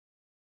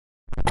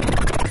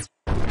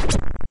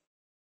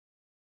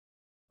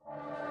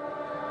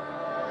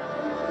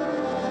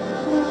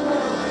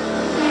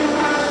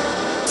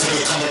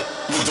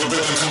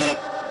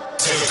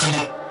come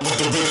up, with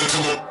the rhythm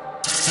come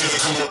up. Feel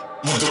it come up,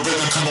 with the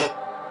rhythm come up.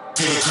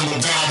 Feel it come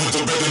up down, with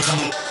the rhythm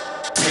come up.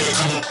 Feel it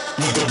come up,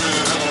 with the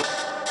rhythm come up.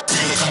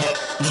 Feel it come up,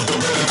 with the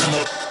rhythm come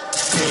up.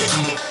 Feel it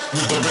come up,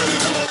 with the rhythm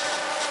come up.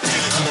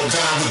 Feel it come up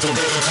down, with the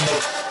rhythm come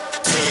up.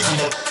 Feel it come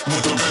up,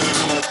 with the rhythm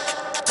come up.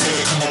 Feel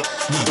it come up,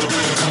 with the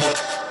rhythm come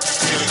up.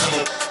 Feel it come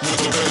up, with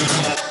the rhythm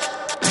come up.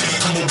 Feel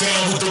it come up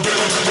down, with the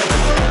rhythm come up.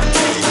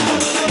 Feel it come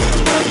up, with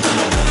the rhythm come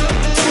up.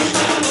 Feel it come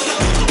up, with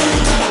the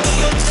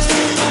rhythm come up. Feel it come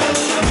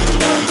up, with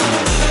the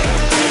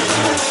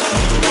rhythm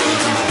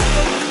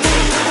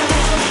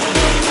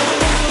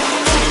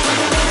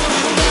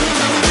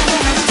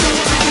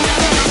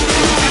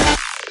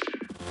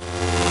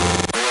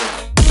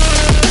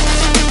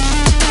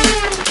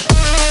come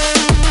up. Feel it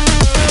come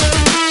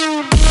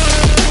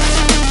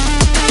up,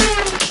 with the rhythm come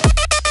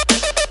up.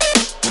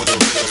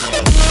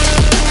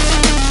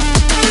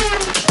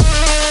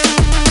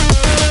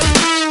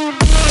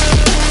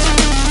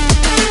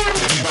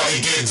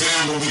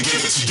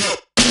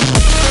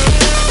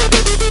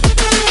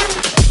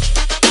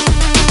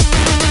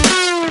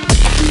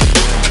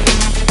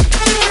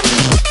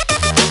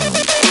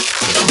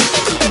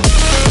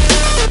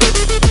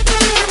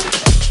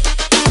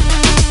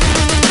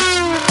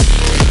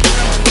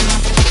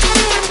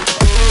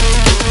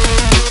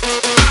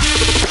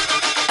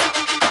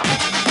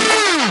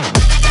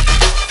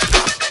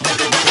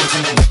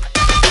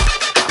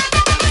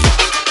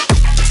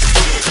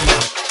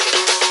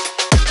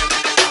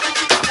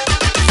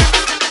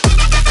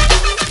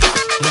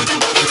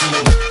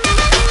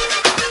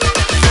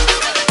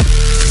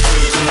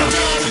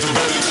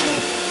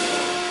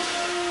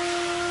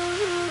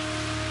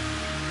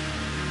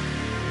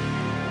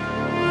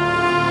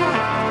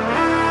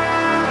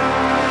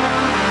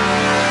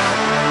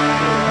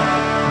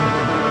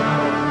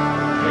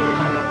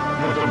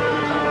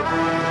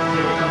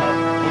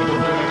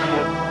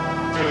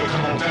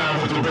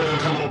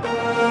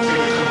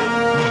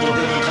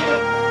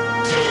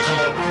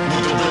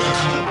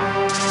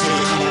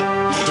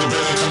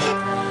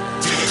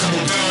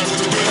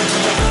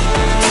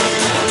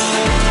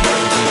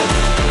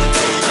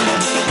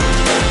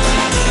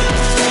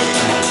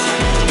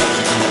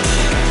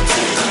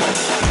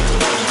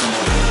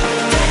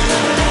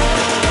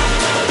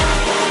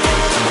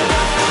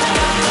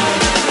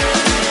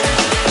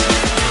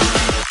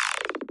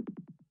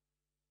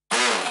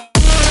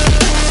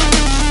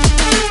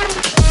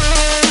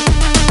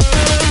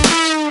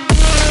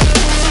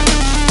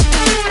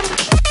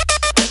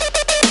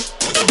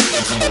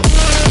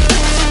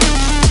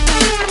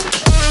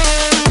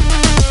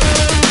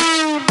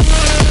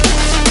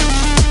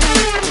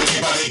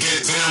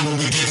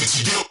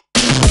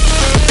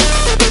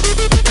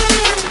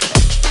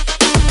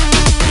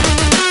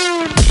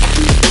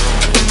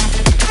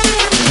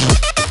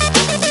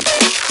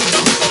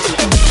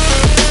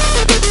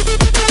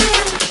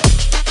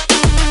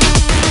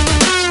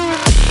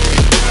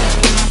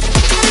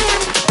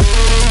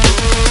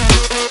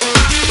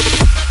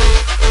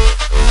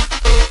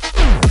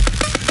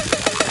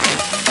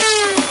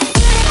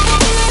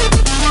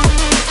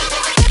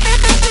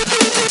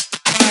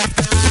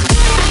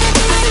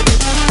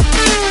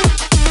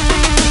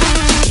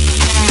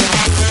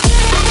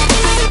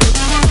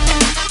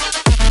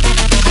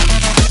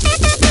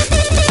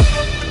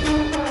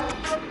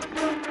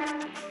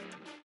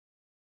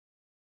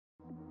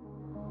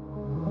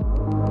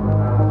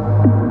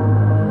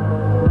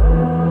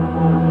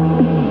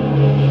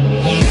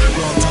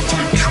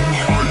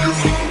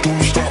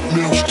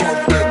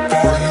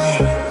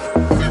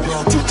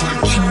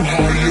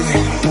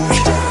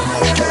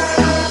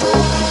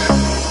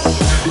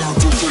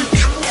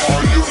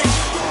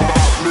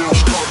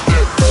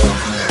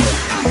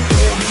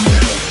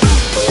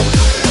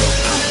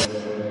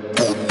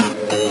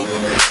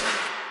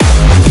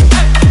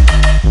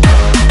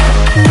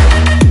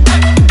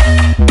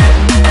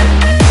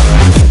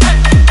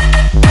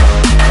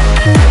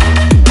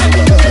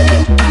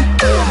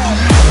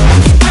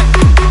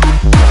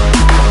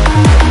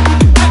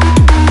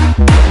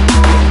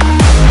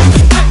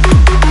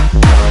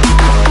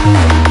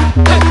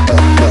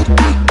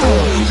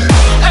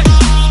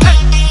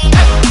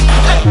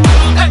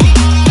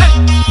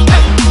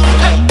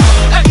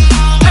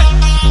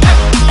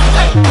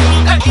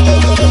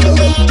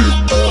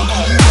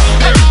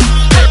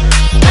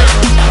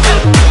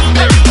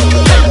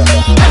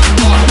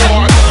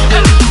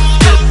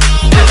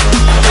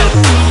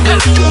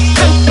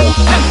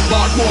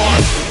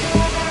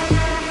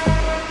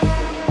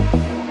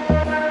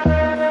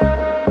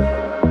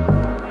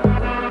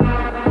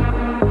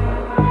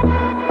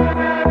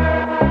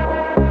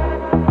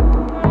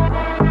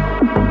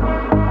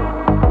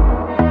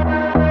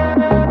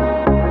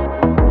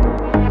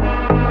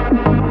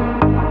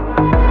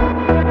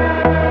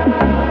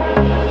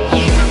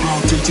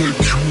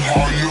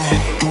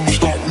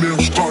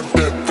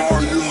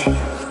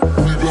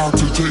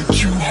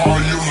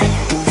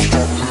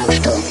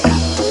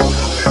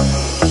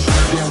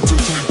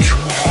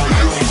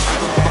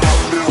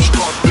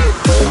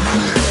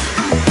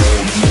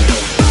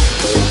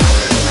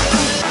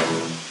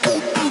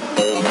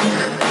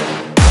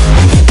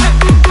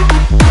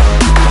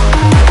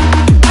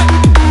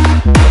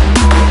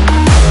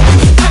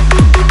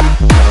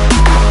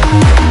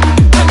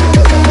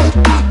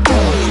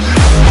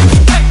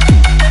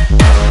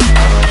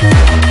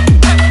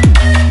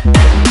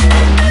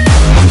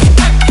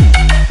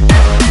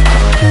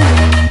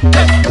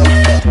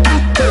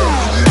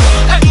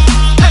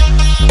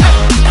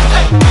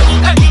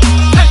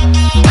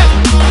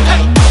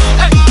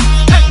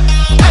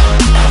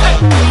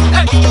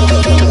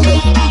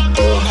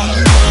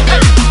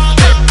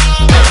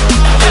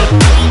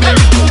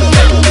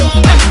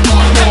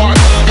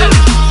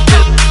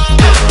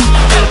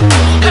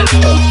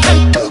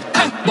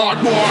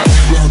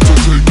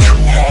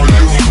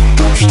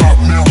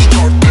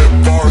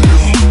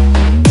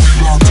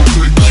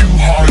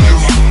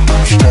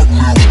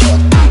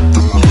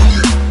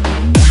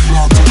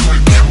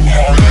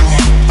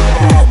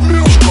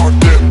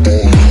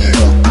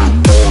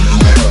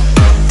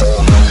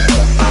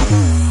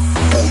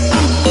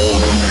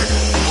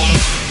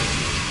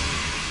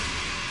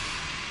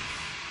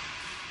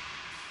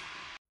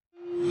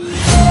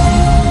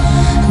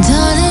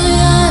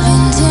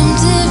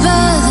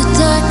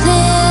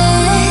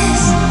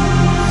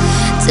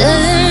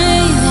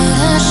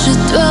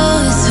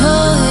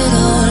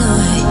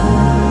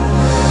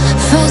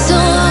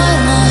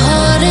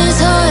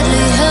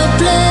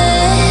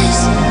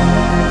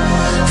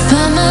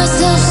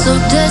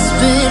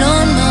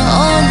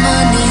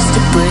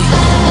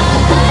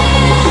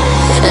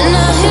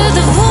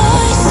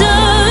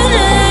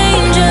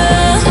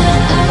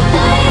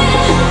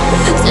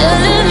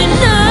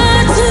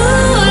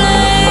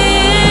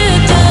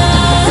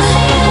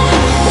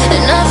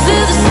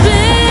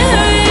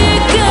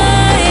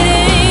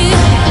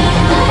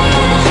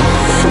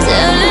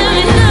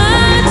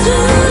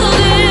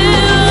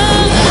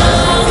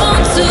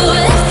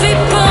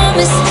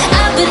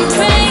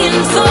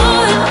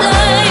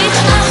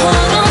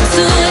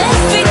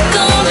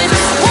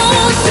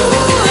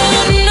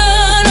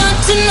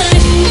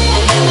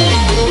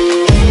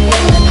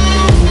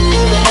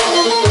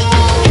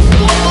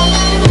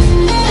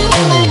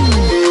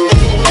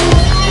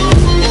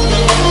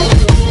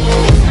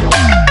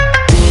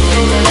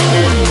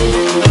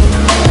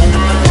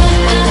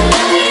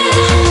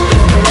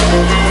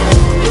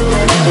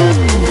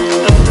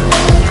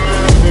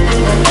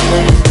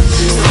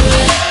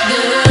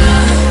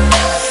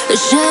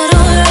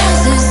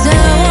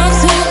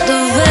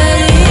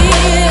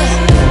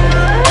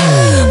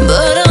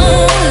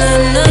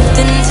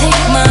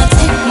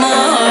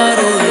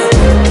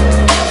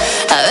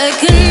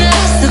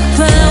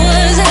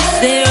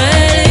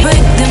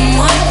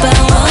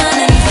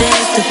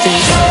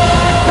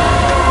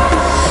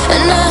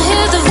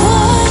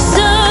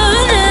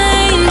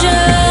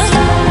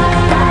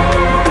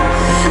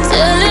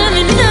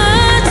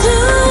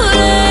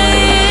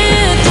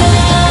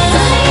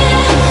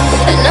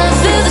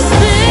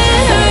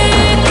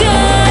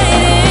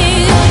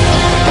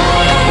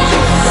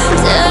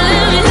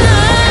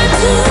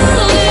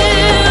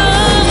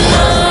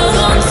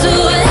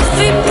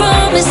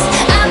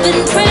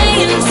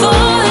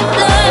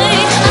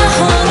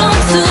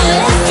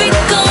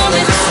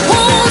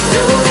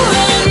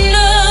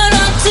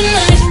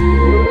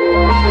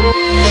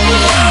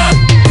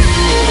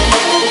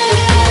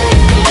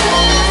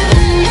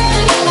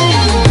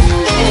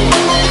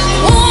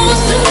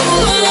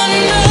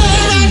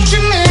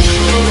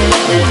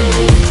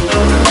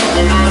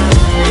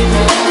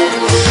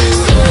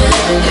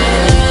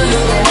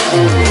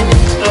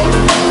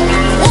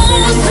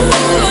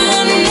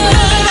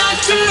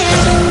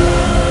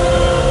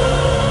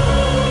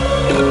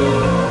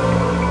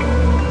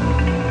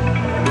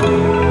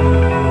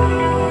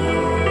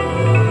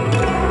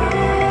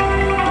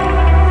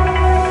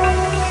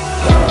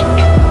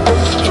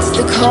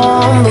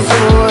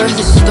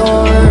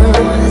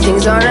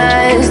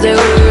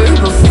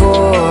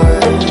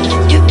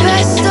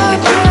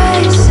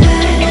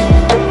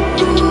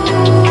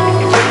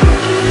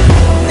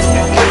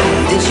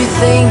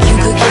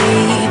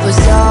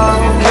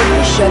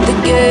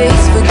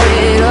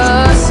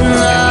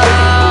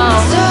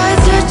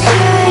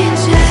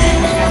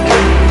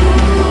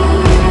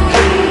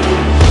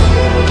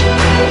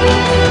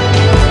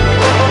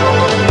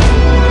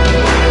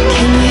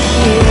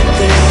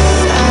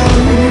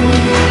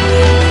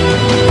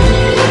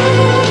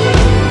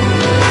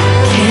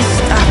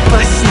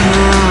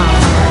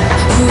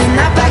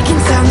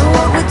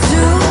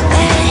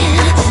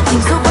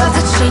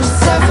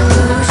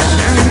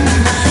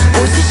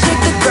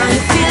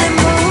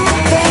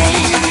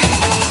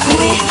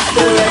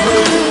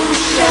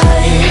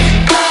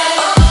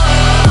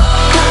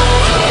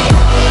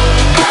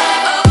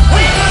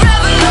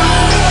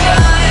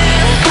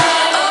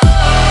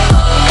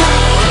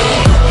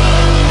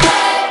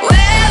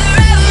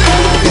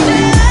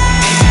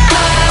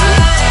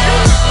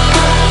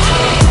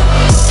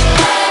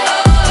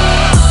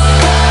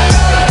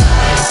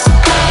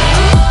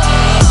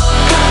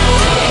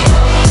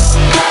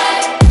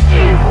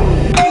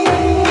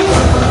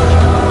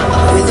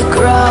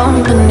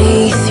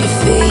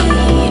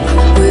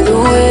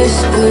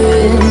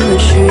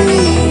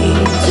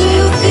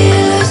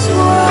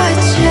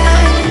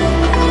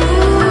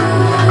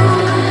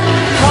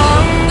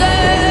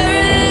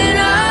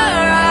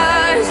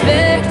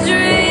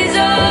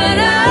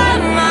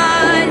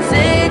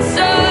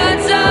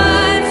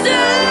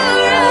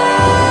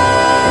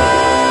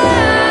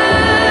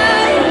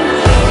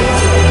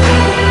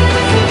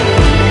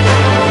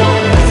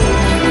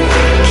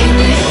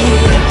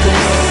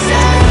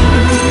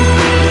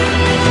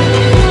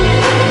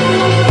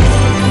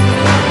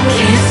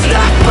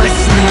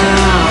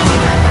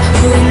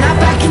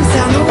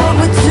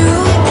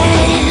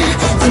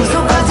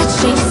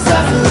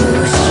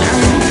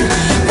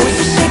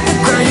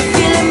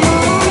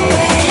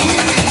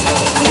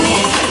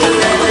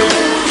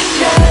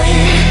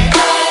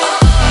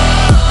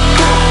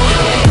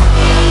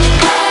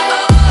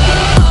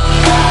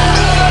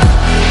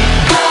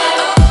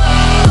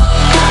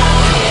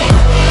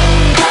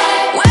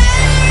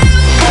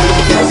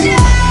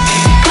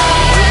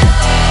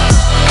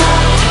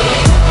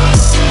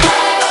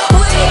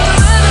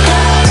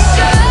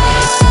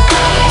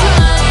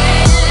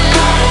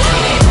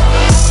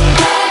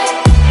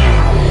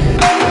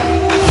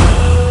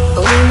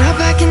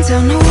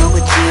 don't know what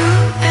we're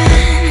doing.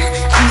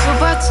 Things were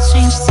about to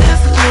change, it's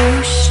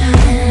evolution.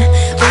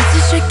 Words to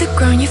shake the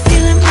ground, you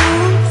feel it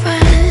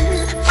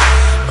moving.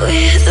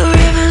 We're the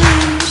rebels.